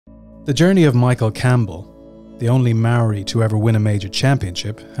The journey of Michael Campbell, the only Maori to ever win a major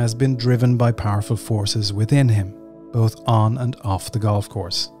championship, has been driven by powerful forces within him, both on and off the golf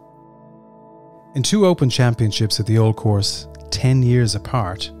course. In 2 Open Championships at the Old Course, 10 years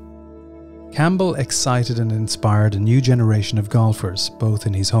apart, Campbell excited and inspired a new generation of golfers, both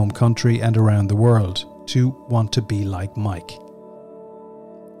in his home country and around the world, to want to be like Mike.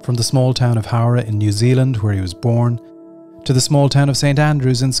 From the small town of Howrah in New Zealand, where he was born, to the small town of St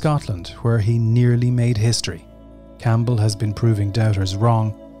Andrews in Scotland, where he nearly made history, Campbell has been proving doubters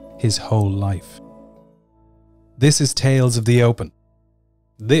wrong his whole life. This is Tales of the Open.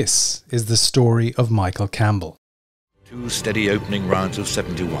 This is the story of Michael Campbell. 2 steady opening rounds of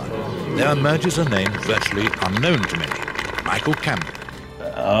 71. There emerges a name virtually unknown to many, Michael Campbell.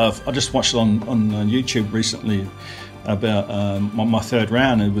 I just watched it on YouTube recently about my 3rd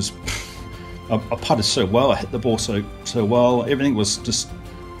round. It was, I putted so well, I hit the ball so well. Everything was just,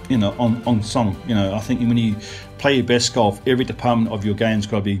 on song. I think when you play your best golf, every department of your game's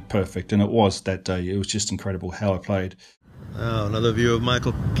got to be perfect, and it was that day. It was just incredible how I played. Now another view of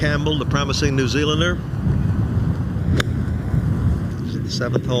Michael Campbell, the promising New Zealander.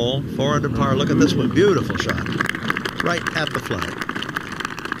 7th hole, 4 under par. Look at this one, beautiful shot. It's right at the flag.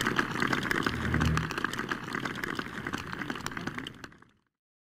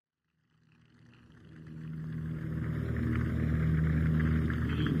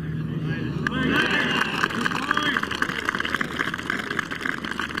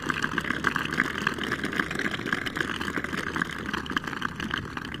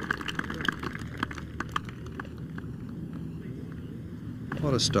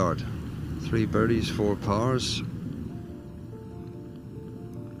 What a start. 3 birdies, 4 pars.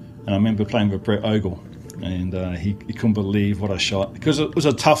 And I remember playing with Brett Ogle, and he couldn't believe what I shot, because it was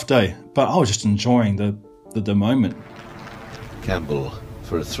a tough day, but I was just enjoying the moment. Campbell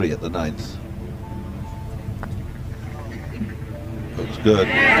for a 3 at the 9th. Looks good.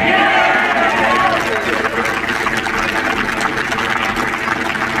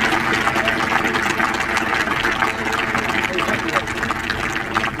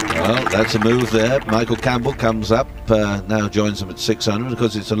 Well, that's a move there. Michael Campbell comes up, now joins them at 600,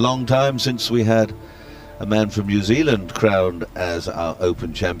 because it's a long time since we had a man from New Zealand crowned as our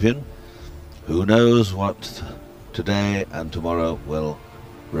Open champion. Who knows what today and tomorrow will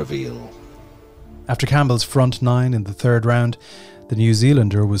reveal. After Campbell's front 9 in the 3rd round, the New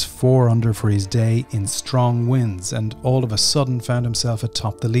Zealander was 4 under for his day in strong winds, and all of a sudden found himself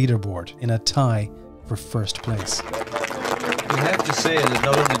atop the leaderboard in a tie for 1st place. You have to say that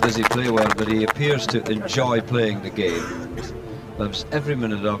not only does he play well, but he appears to enjoy playing the game. Loves every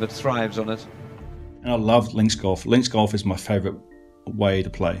minute of it, thrives on it. And I love links golf. Links golf is my favourite way to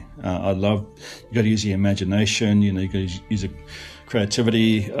play. You got to use your imagination, you got to use your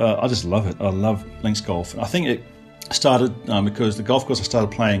creativity. I just love it. I love links golf. I think it started because the golf course I started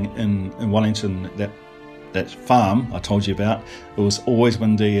playing in Wellington, that farm I told you about, it was always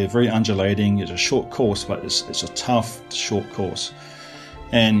windy, very undulating. It's a short course, but it's a tough, short course,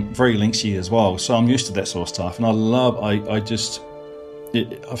 and very linksy as well. So I'm used to that sort of stuff, and I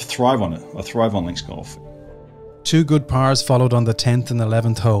thrive on it. I thrive on links golf. 2 good pars followed on the 10th and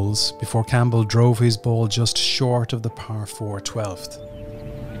 11th holes before Campbell drove his ball just short of the par 4 12th.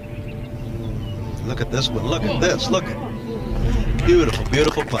 Look at this one, look at this, look at beautiful,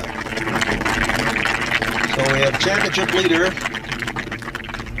 beautiful putt. So we have championship leader.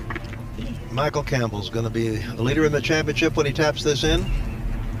 Michael Campbell's going to be the leader in the championship when he taps this in.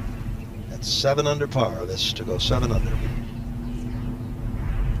 That's 7 under par, this to go 7 under.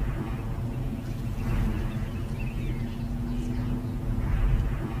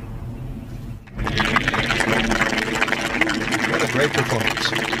 What a great performance.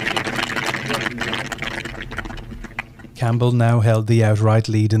 Campbell now held the outright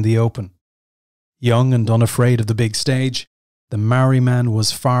lead in the Open. Young and unafraid of the big stage, the Maori man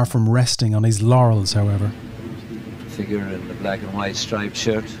was far from resting on his laurels, however. Figure in the black and white striped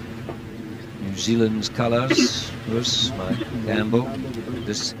shirt. New Zealand's colours. Here's Michael Campbell.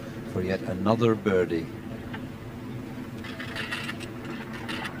 This for yet another birdie.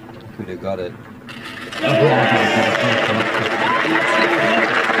 Could have got it.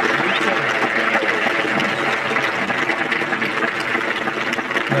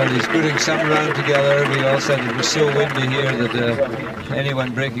 Well, he's putting some round together. We all said it was so windy here that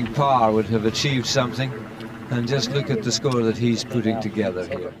anyone breaking par would have achieved something. And just look at the score that he's putting together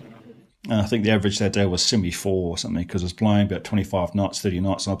here. I think the average that day was 74 or something, because it was blowing about 25 knots, 30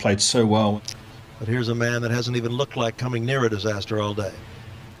 knots, and I played so well. But here's a man that hasn't even looked like coming near a disaster all day.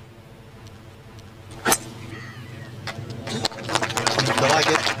 Seems to like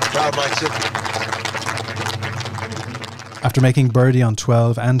it. Crowd likes it. After making birdie on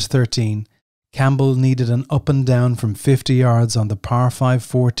 12 and 13, Campbell needed an up and down from 50 yards on the par 5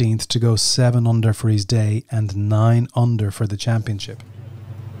 14th to go 7 under for his day and 9 under for the championship.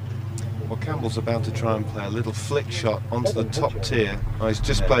 Well, Campbell's about to try and play a little flick shot onto the top tier. Oh, he's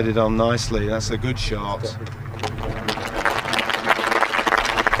just played it on nicely. That's a good shot.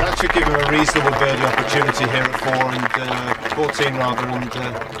 That should give him a reasonable birdie opportunity here at 14 rather, and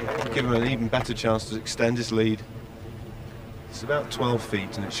give him an even better chance to extend his lead. It's about 12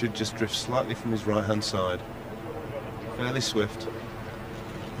 feet and it should just drift slightly from his right hand side. Fairly swift.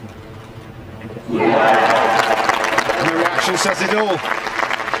 And the reaction says it all.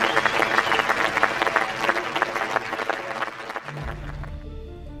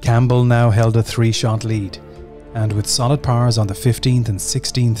 Campbell now held a 3-shot lead, and with solid pars on the 15th and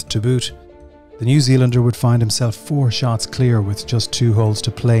 16th to boot, the New Zealander would find himself 4 shots clear with just 2 holes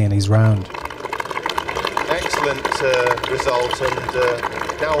to play in his round. Excellent result, and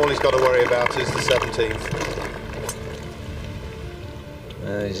now all he's got to worry about is the 17th.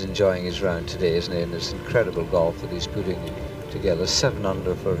 He's enjoying his round today, isn't he? And it's incredible golf that he's putting together. 7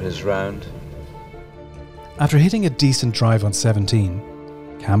 under for his round. After hitting a decent drive on 17,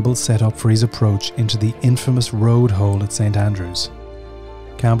 Campbell set up for his approach into the infamous road hole at St Andrews.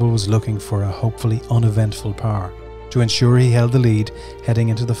 Campbell was looking for a hopefully uneventful par to ensure he held the lead heading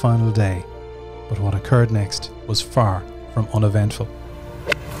into the final day. But what occurred next was far from uneventful.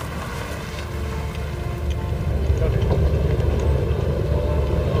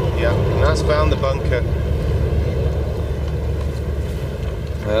 Yeah, and that's found the bunker.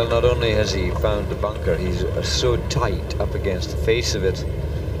 Well, not only has he found the bunker, he's so tight up against the face of it,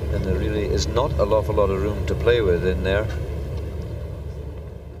 and there really is not an awful lot of room to play with in there.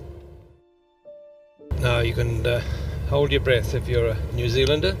 Now you can hold your breath if you're a New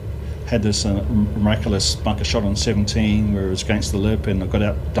Zealander. Had this miraculous bunker shot on 17 where it was against the lip, and I got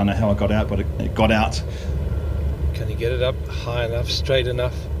out. Don't know how I got out, but it got out. Can he get it up high enough, straight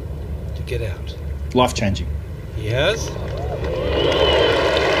enough to get out? Life-changing. He has. He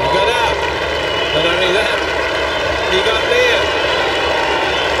got out. Not only that, he got there.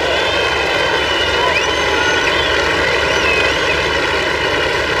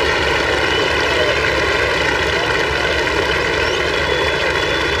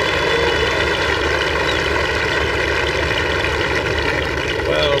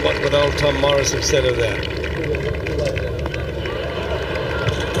 Well, what would old Tom Morris have said of that?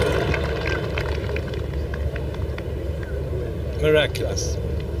 Miraculous.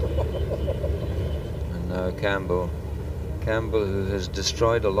 And now Campbell, who has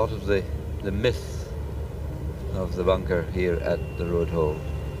destroyed a lot of the myth of the bunker here at the road hole.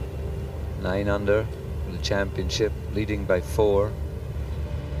 9 under for the championship, leading by 4,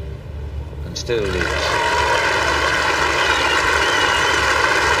 and still leads.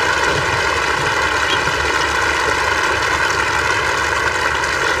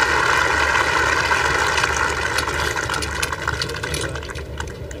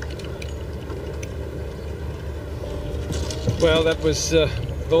 Well, that was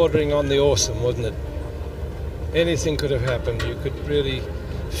bordering on the awesome, wasn't it? Anything could have happened. You could really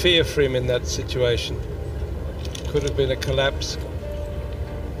fear for him in that situation. Could have been a collapse.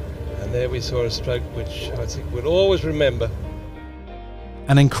 And there we saw a stroke which I think we'll always remember.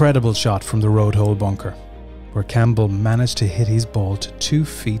 An incredible shot from the road hole bunker, where Campbell managed to hit his ball to 2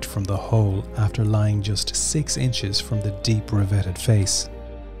 feet from the hole after lying just 6 inches from the deep revetted face.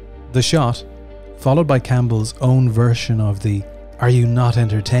 The shot, followed by Campbell's own version of the "Are you not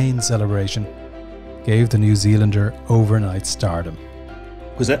entertained" celebration, gave the New Zealander overnight stardom.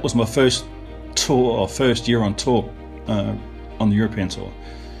 Because that was my first tour, or first year on tour, on the European tour.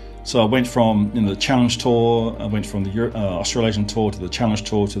 So I went from the Challenge Tour, I went from the Australasian Tour to the Challenge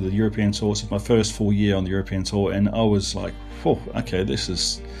Tour to the European Tour. So it's my first full year on the European Tour, and I was like, "Oh, okay, this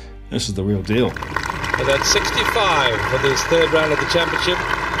is the real deal." And that's 65 for this third round of the championship.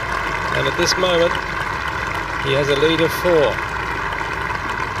 And at this moment, he has a lead of 4.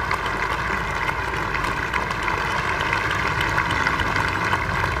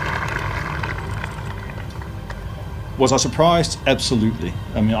 Was I surprised? Absolutely.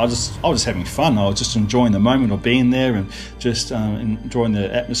 I mean, I was just having fun. I was just enjoying the moment of being there and just enjoying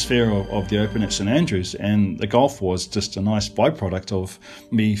the atmosphere of the Open at St Andrews. And the golf was just a nice byproduct of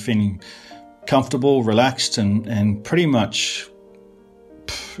me feeling comfortable, relaxed, and pretty much,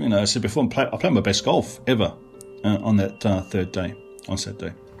 as I said before, I played my best golf ever on that third day, on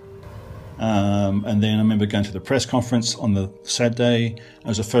Saturday. And then I remember going to the press conference on the Saturday. It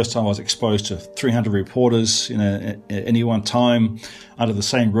was the first time I was exposed to 300 reporters, at any one time under the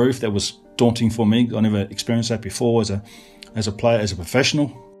same roof. That was daunting for me. I never experienced that before as a player, as a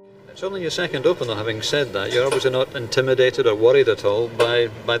professional. It's only your second opener. Having said that, you're obviously not intimidated or worried at all by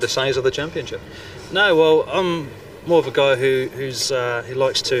the size of the championship. No, well, I'm more of a guy who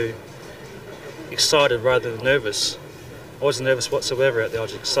likes to excited rather than nervous. I wasn't nervous whatsoever out there. I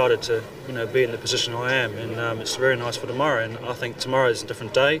was excited to be in the position I am, and it's very nice for tomorrow. And I think tomorrow is a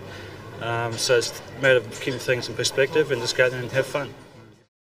different day, so it's a matter of keeping things in perspective and just go there and have fun.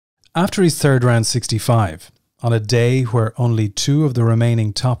 After his third round 65, on a day where only 2 of the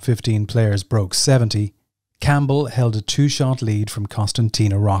remaining top 15 players broke 70, Campbell held a 2-shot lead from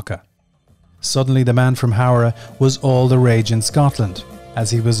Costantino Rocca. Suddenly the man from Howrah was all the rage in Scotland,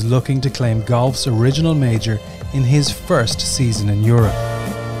 as he was looking to claim golf's original major in his first season in Europe.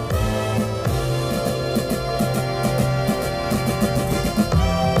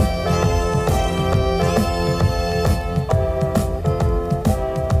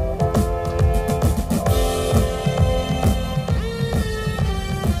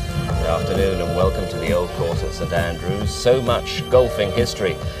 St Andrews. So much golfing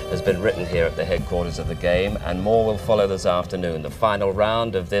history has been written here at the headquarters of the game, and more will follow this afternoon, the final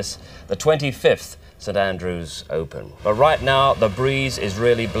round of the 25th St Andrews Open. But right now the breeze is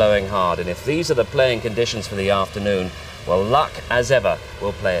really blowing hard, and if these are the playing conditions for the afternoon, well, luck as ever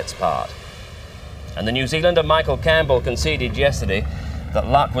will play its part. And the New Zealander Michael Campbell conceded yesterday that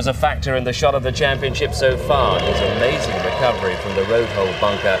luck was a factor in the shot of the championship so far. His amazing recovery from the road hole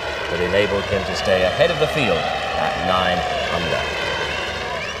bunker that enabled him to stay ahead of the field at 9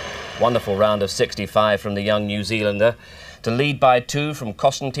 under. Wonderful round of 65 from the young New Zealander, to lead by 2 from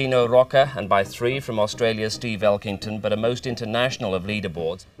Costantino Rocca and by 3 from Australia's Steve Elkington, but a most international of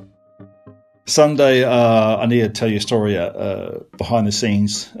leaderboards. Sunday, I need to tell you a story behind the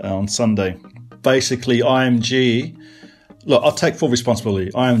scenes on Sunday. Basically, IMG... Look, I'll take full responsibility.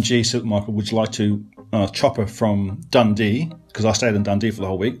 IMG said, Michael, would you like to chopper from Dundee? Because I stayed in Dundee for the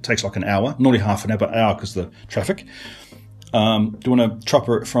whole week. It takes like an hour, normally half an hour, but an hour because of the traffic. Do you want to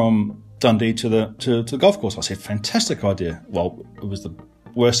chopper it from Dundee to the golf course? I said, fantastic idea. Well, it was the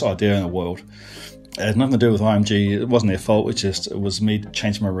worst idea in the world. It had nothing to do with IMG. It wasn't their fault. It was me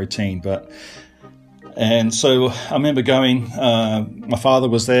changing my routine. And so I remember going, my father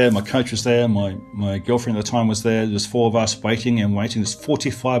was there, my coach was there, my girlfriend at the time was there. There's 4 of us waiting. It's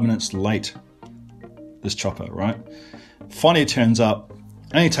 45 minutes late, this chopper, right? Finally it turns up,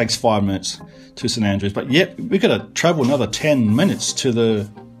 only takes 5 minutes to St Andrews, but yet we've got to travel another 10 minutes to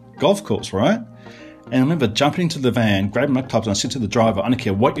the golf course, right? And I remember jumping into the van, grabbing my clubs, and I said to the driver, I don't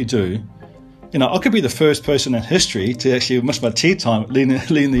care what you do, I could be the first person in history to actually miss my tee time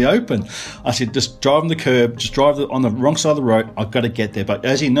leading the Open. I said, just drive on the curb, just drive on the wrong side of the road. I've got to get there. But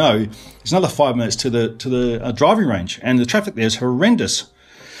as you know, it's another 5 minutes to the driving range, and the traffic there is horrendous.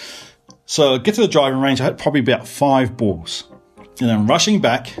 So I get to the driving range. I had probably about 5 balls, and I'm rushing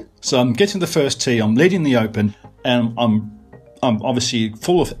back. So I'm getting to the first tee. I'm leading the Open, and I'm obviously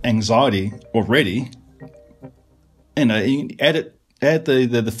full of anxiety already. Add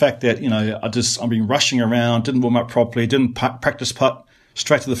the fact that I've been rushing around, didn't warm up properly, didn't practice putt,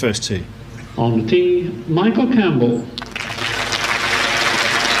 straight to the first tee. On the tee, Michael Campbell.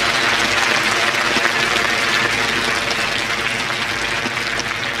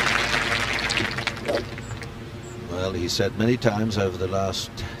 Well, he said many times over the last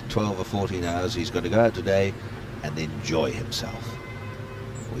 12 or 14 hours he's going to go out today and enjoy himself.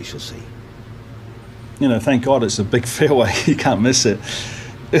 We shall see. Thank God it's a big fairway. You can't miss it.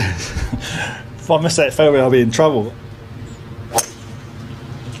 If I miss that fairway, I'll be in trouble.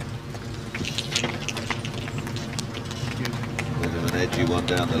 Bit of an edgy one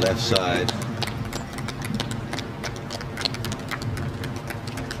down the left side.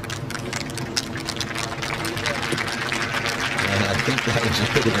 And I think that was a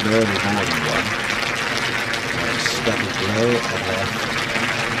bit of an early morning one. Stuck it low and left.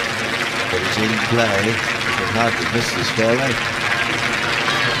 But it's in play. You can hardly miss this fairway.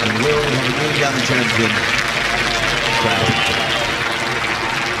 And we'll have a new young champion crowned.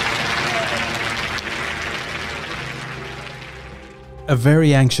 A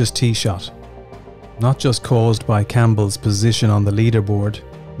very anxious tee shot, not just caused by Campbell's position on the leaderboard,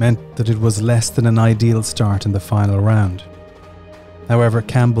 meant that it was less than an ideal start in the final round. However,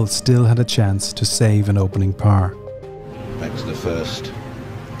 Campbell still had a chance to save an opening par. Back to the first.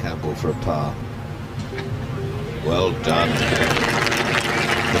 Campbell for a par. Well done.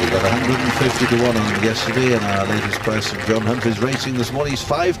 But he got got 150 to 1 on yesterday, and our latest price from John Humphrey's Racing this morning is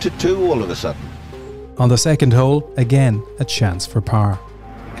 5 to 2 all of a sudden. On the second hole, again a chance for par.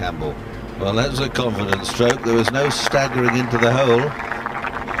 Campbell. Well, that was a confident stroke. There was no staggering into the hole.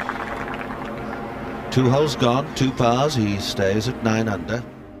 2 holes gone, 2 pars. He stays at 9 under.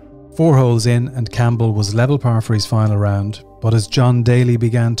 4 holes in and Campbell was level par for his final round, but as John Daly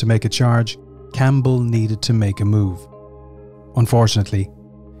began to make a charge, Campbell needed to make a move. Unfortunately,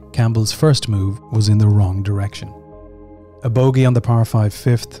 Campbell's first move was in the wrong direction. A bogey on the par 5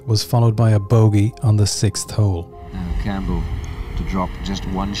 fifth was followed by a bogey on the 6th hole. Now Campbell to drop just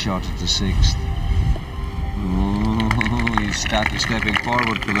 1 shot at the 6th. Oh, he started stepping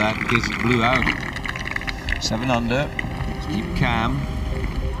forward for that in case it blew out. 7 under. Keep calm.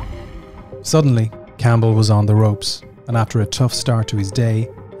 Suddenly, Campbell was on the ropes, and after a tough start to his day,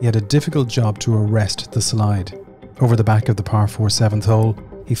 he had a difficult job to arrest the slide. Over the back of the par 4 7th hole,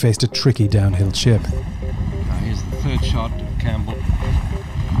 he faced a tricky downhill chip. Now here's the 3rd shot of Campbell.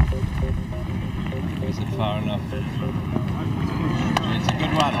 Is it far enough? It's a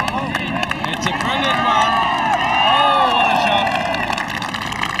good one. It's a brilliant one. Oh, what a shot.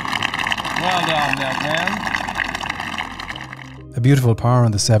 Well done, young man. A beautiful par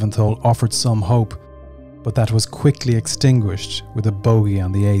on the 7th hole offered some hope, but that was quickly extinguished with a bogey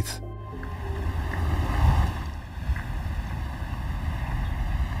on the 8th.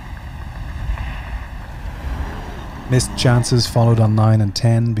 Missed chances followed on 9 and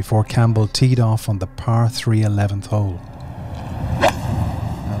 10 before Campbell teed off on the par 3 11th hole.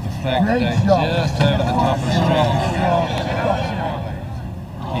 Now the flag day just over the top of the strand.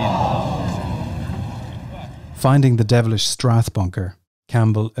 Finding the devilish Strath bunker,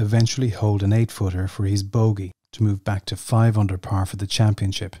 Campbell eventually holed an 8-footer for his bogey to move back to 5 under par for the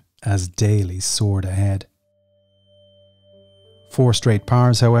championship as Daly soared ahead. 4 straight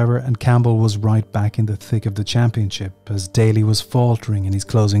pars, however, and Campbell was right back in the thick of the championship as Daly was faltering in his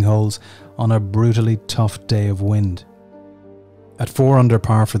closing holes on a brutally tough day of wind. At 4 under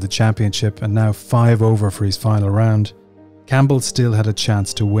par for the championship and now 5 over for his final round, Campbell still had a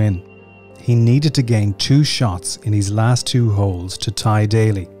chance to win. He needed to gain 2 shots in his last 2 holes to tie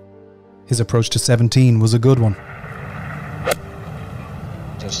Daly. His approach to 17 was a good one.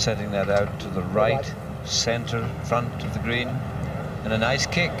 Just setting that out to the right, centre, front of the green. And a nice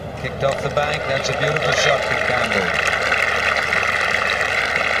kick, kicked off the bank. That's a beautiful shot for Campbell.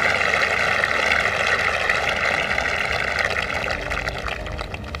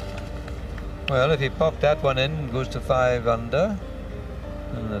 Well, if he popped that one in and goes to 5 under,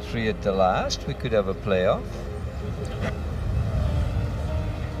 and the 3 at the last, we could have a playoff.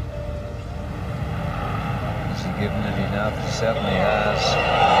 Has he given it enough? He certainly has.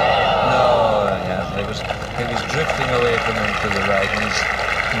 No, he hasn't. He was drifting away from him to the right, and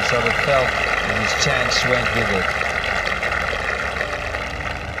he sort of felt that his chance went with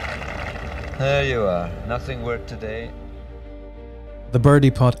it. There you are. Nothing worked today. The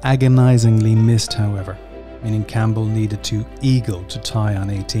birdie putt agonisingly missed, however, meaning Campbell needed to eagle to tie on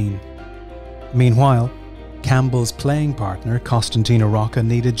 18. Meanwhile, Campbell's playing partner, Costantino Rocca,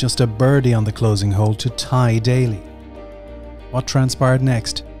 needed just a birdie on the closing hole to tie Daly. What transpired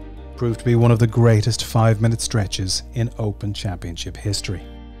next proved to be one of the greatest 5-minute stretches in Open Championship history.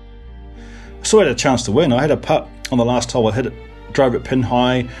 I still had a chance to win. I had a putt on the last hole. I hit it, drove it pin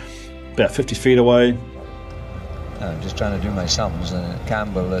high, about 50 feet away. I'm just trying to do my sums, and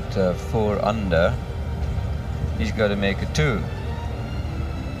Campbell at 4 under, he's got to make a 2.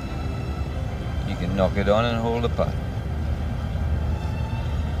 He can knock it on and hold the putt.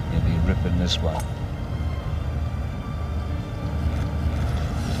 He'll be ripping this one.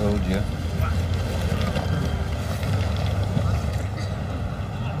 Told you.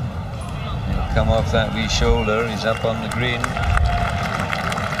 He'll come off that wee shoulder. He's up on the green.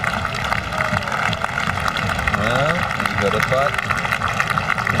 Well, he's got a putt.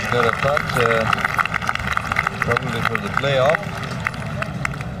 He's got a putt, probably for the playoff.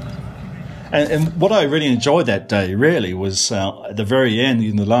 And what I really enjoyed that day, really, was at the very end,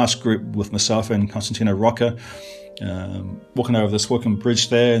 in the last group with myself and Costantino Rocca, walking over this walking bridge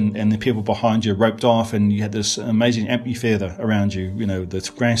there, and the people behind you roped off, and you had this amazing amphitheatre around you. You know, the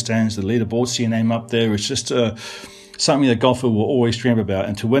grandstands, the leaderboard, see your name up there. It's just something that golfer will always dream about,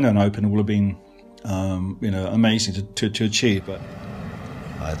 and to win an Open would have been, amazing to achieve. But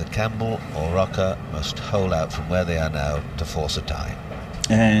either Campbell or Rocca must hole out from where they are now to force a tie.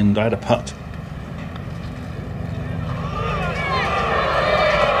 And I had a putt.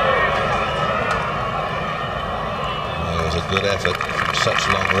 Good effort from such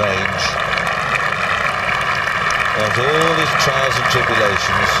long range. After all his trials and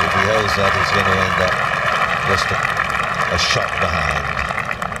tribulations, if he shows that he's going to end up just a shot behind.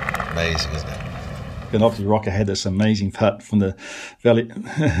 Amazing, isn't it? And obviously Rocker had this amazing putt from the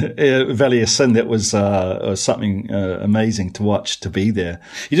Valley of Sin that was something amazing to watch, to be there.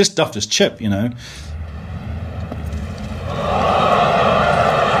 He just duffed his chip, you know.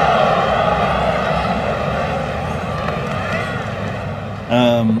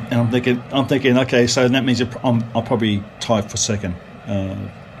 And I'm thinking, okay, so that means I'll probably tie for second,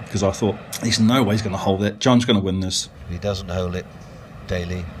 because I thought there's no way he's going to hold it. John's going to win this. If he doesn't hold it,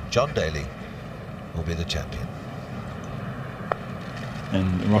 John Daly will be the champion.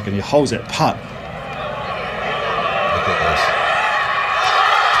 And Rocket, he holds that putt. Look at this.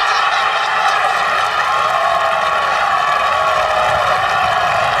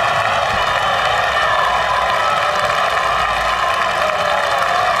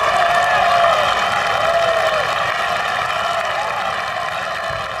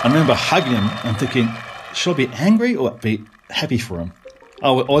 I remember hugging him and thinking, should I be angry or be happy for him?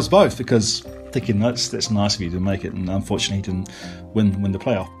 I was both, because thinking that's nice of you to make it, and unfortunately he didn't win the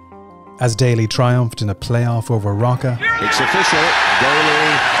playoff. As Daly triumphed in a playoff over Rocca, It's official,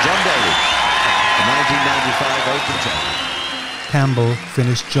 John Daly, the 1995 Open champion. Campbell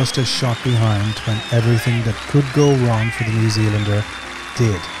finished just a shot behind when everything that could go wrong for the New Zealander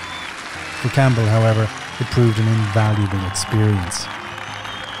did. For Campbell, however, it proved an invaluable experience.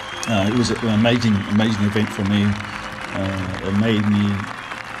 It was an amazing event for me. It made me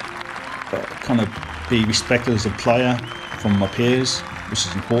kind of be respected as a player from my peers, which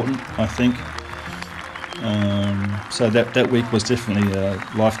is important, I think. So that week was definitely a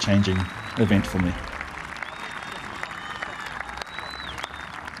life-changing event for me.